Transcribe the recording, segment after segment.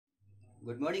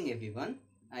Good morning everyone.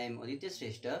 I am Aditya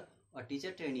Shrestha, a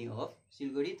teacher trainee of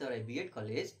Silguri Tarai B.Ed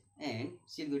College and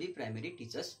Silguri Primary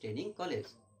Teachers Training College.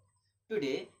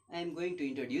 Today I am going to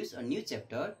introduce a new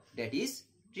chapter, that is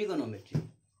trigonometry.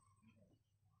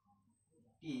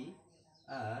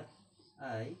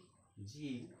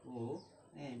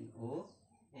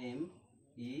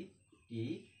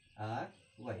 Trigonometry.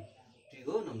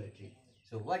 Trigonometry.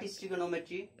 So what is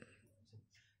trigonometry?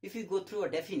 If you go through a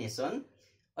definition,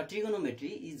 a trigonometry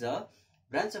is a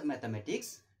branch of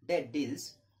mathematics that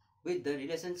deals with the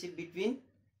relationship between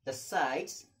the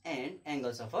sides and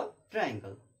angles of a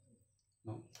triangle.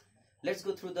 Now, let's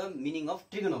go through the meaning of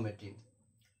trigonometry.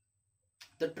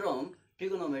 The term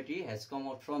trigonometry has come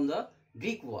out from the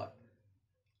Greek word.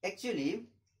 Actually,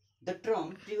 the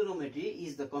term trigonometry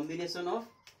is the combination of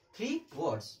three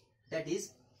words, that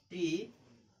is tri,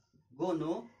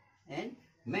 gono and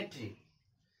metry.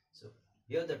 So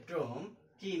here the term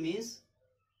tri means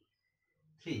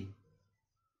 3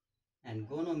 and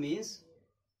gono means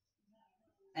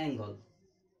angle,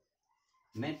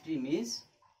 metry means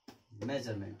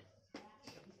measurement.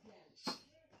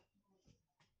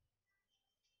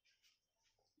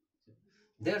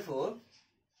 Therefore,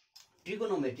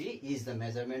 trigonometry is the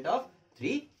measurement of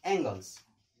three angles.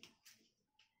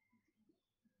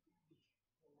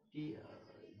 Trigonometry.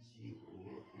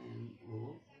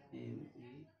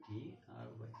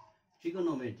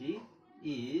 Trigonometry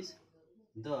is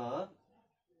the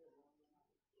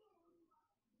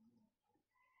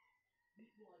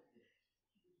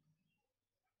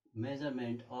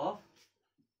measurement of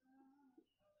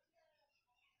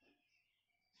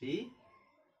three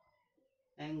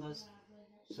angles.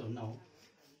 So now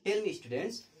tell me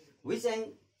students, which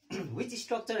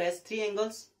structure has three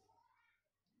angles?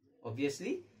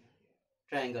 Obviously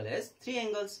triangle has three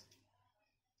angles.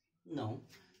 Now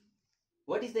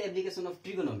what is the application of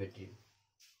trigonometry?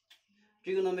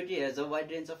 Trigonometry has a wide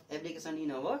range of application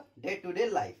in our day-to-day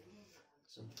life.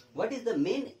 So what is the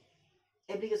main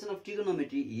application of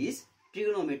trigonometry is,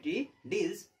 trigonometry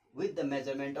deals with the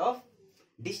measurement of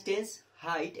distance,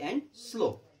 height and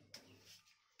slope.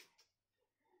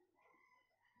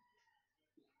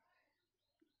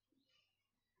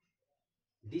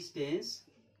 Distance,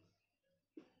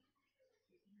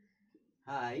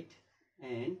 height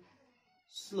and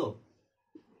slope.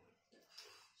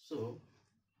 So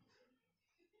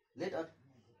let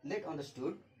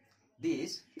understood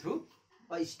this through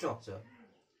a structure.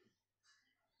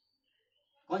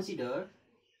 Consider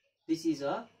this is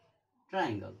a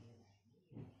triangle.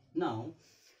 Now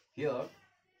here,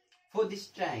 for this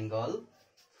triangle,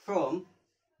 from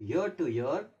here to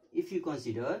here, if you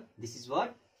consider, this is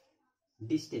what?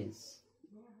 Distance.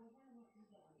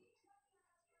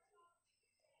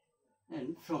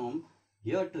 And from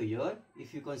here to here,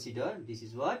 if you consider, this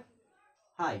is what?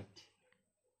 Height.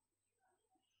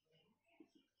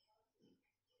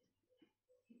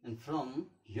 And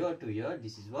from here to here,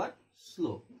 this is what?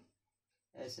 Slope.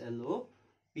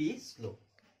 S-L-O-P, slope.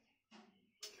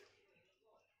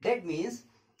 That means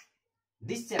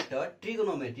this chapter,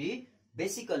 trigonometry,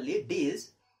 basically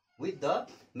deals with the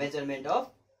measurement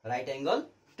of right angle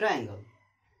triangle.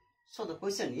 So the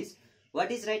question is,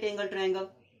 what is right angle triangle?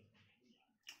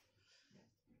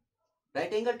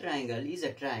 Right angle triangle is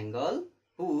a triangle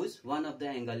whose one of the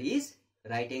angle is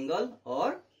right angle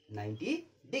or 90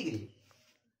 degree.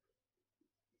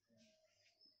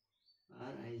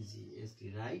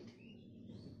 R-I-G-S-T, right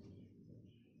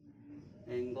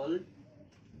angle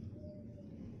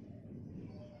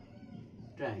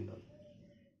triangle,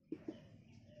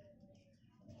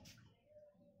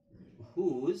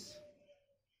 whose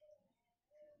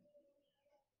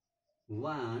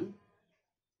one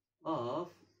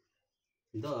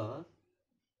of the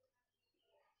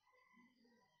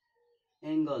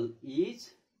angle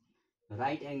is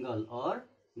right angle or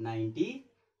 90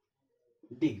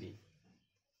 degree.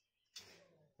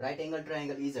 Right angle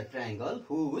triangle is a triangle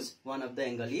whose one of the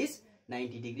angle is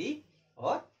 90 degree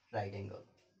or right angle.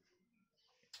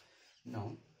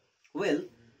 Now, well,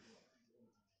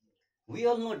 we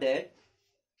all know that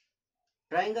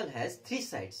triangle has three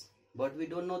sides, but we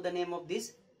don't know the name of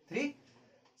these three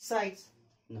sides.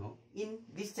 Now, in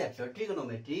this chapter,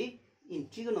 trigonometry,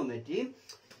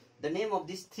 the name of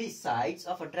these three sides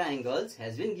of a triangle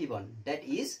has been given. That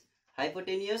is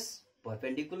hypotenuse,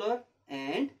 perpendicular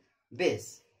and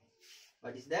base.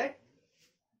 What is that?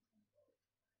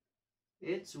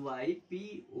 Hypotenuse,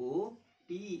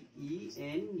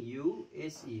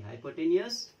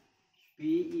 hypotenuse,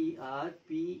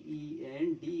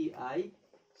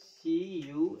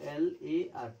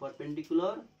 perpendicular,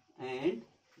 perpendicular and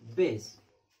base.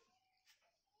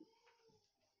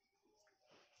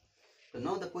 So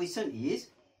now the question is,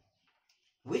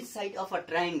 which side of a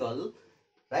triangle,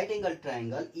 right angle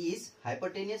triangle, is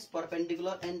hypotenuse,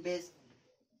 perpendicular and base?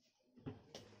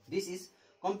 This is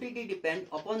completely depend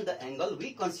upon the angle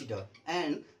we consider,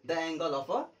 and the angle of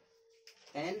a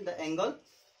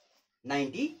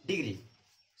 90 degree.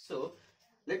 So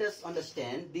let us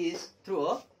understand this through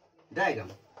a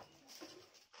diagram.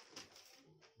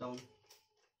 Down.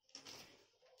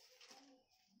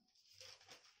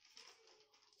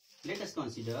 Let us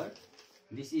consider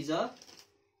this is a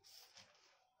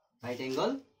right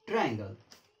angle triangle.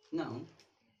 Now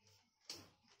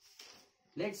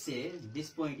let's say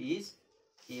this point is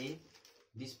A,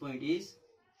 this point is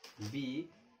B,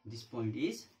 this point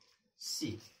is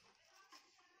C.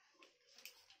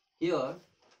 Here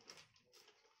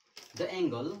the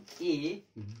angle A,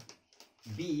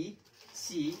 B,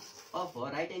 C of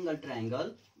a right angle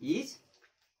triangle is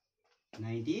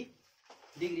 90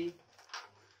 degree.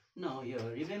 Now here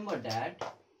remember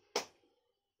that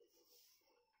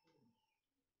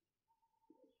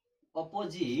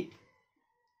opposite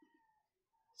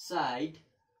side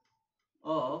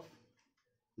of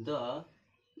the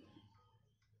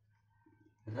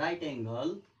right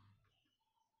angle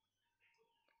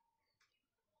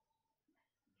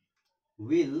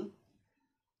will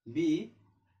be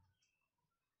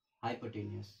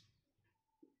hypotenuse.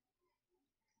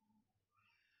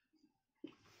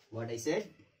 What I said?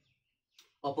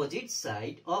 Opposite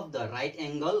side of the right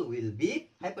angle will be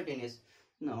hypotenuse.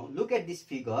 Now look at this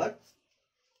figure.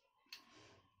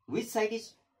 Which side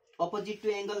is opposite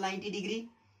to angle 90 degree?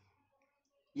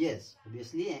 Yes,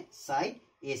 obviously side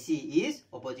AC is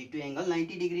opposite to angle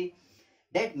 90 degree.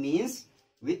 That means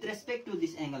with respect to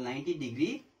this angle 90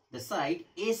 degree, the side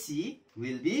AC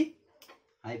will be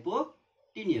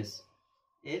hypotenuse.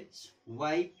 Hypotenuse,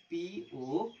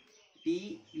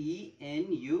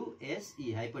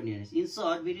 hypotenuse. In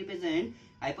short, we represent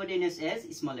hypotenuse as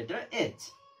small letter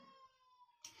h.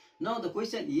 Now the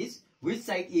question is, which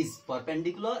side is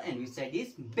perpendicular and which side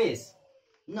is base?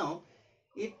 Now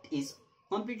it is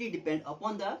completely depend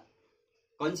upon the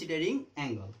considering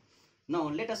angle. Now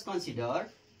let us consider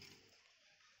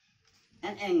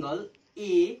an angle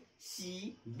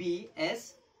ACB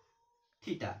as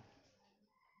theta.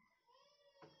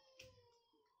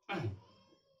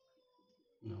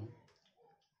 Now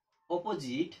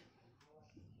opposite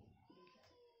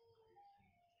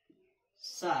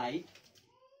side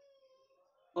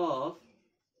of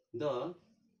the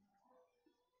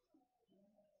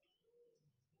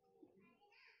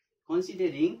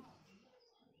considering angle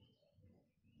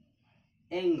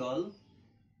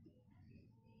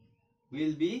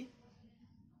will be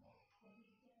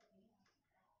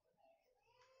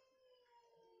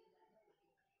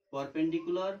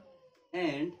perpendicular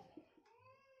and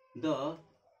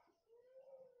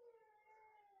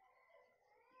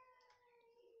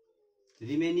the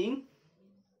remaining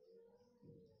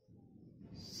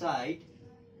side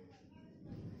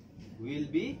will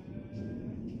be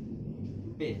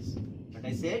base. But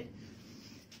I said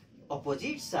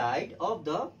opposite side of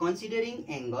the considering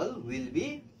angle will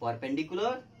be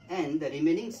perpendicular and the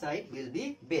remaining side will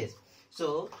be base.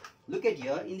 So look at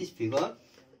here in this figure,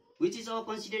 which is our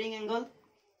considering angle?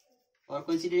 Our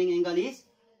considering angle is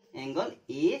angle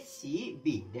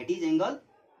ACB, that is angle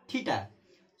theta.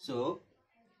 So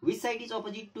which side is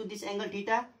opposite to this angle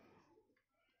theta?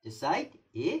 The side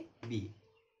AB.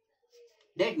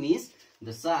 That means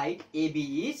the side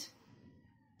AB is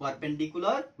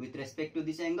perpendicular with respect to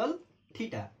this angle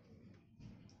theta.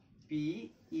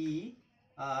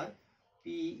 PERPENDICULAR,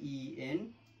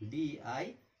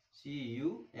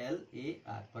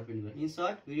 perpendicular. In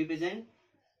short, we represent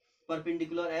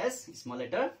perpendicular as small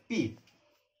letter P.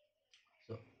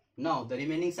 So now the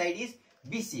remaining side is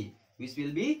BC, which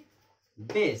will be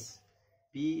base.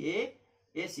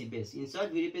 BAC, base. In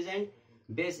short, we represent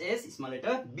base as small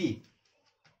letter B.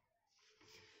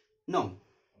 Now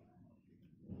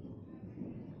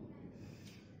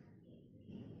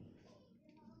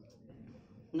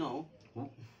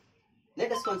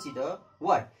let us consider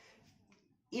what?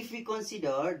 If we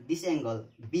consider this angle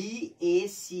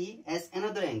BAC as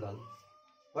another angle,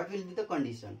 what will be the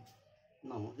condition?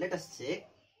 Now let us check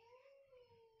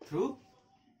through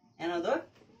another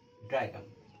diagram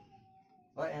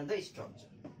or another structure.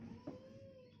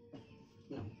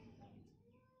 Now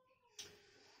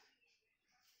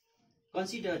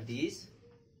consider this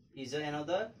is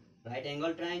another right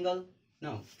angle triangle.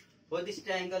 Now for this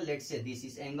triangle, let's say this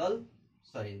is angle,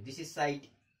 this is side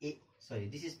A,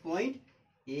 this is point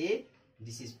A,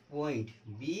 this is point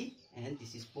B, and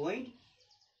this is point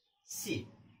C.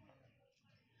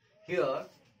 Here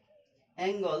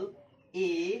angle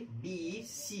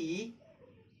ABC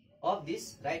of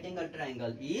this right angle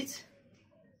triangle is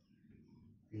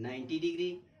 90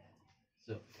 degree.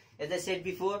 So as I said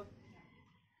before,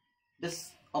 the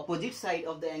opposite side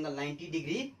of the angle 90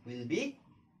 degree will be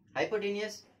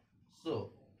hypotenuse.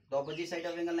 So the opposite side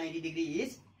of angle 90 degree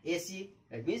is AC.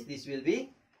 That means this will be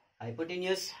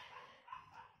hypotenuse.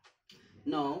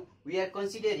 Now we are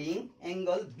considering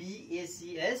angle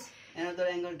BAC as another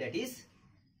angle, that is,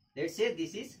 let's say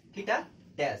this is theta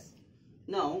dash.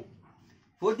 Now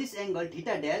for this angle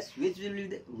theta dash, which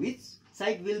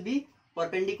side will be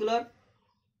perpendicular?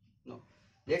 No,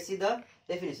 let's see the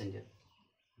definition here.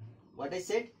 What I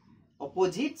said,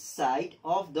 opposite side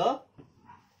of the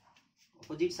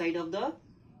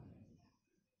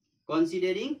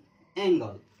considering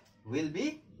angle will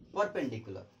be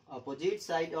perpendicular. Opposite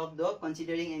side of the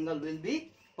considering angle will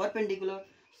be perpendicular.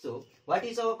 So what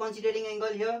is our considering angle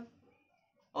here?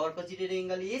 Our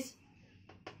considering angle is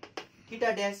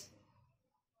theta dash.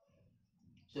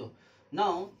 So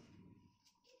now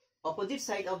opposite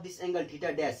side of this angle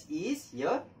theta dash is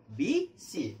here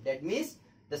BC. That means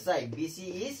the side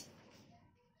BC is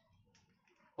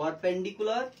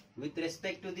perpendicular with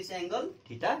respect to this angle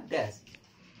theta dash,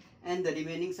 and the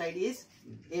remaining side is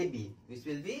AB, which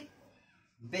will be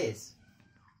base.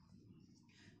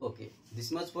 Okay,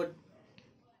 this much for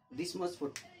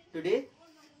today.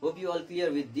 Hope you all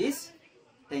clear with this.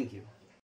 Thank you.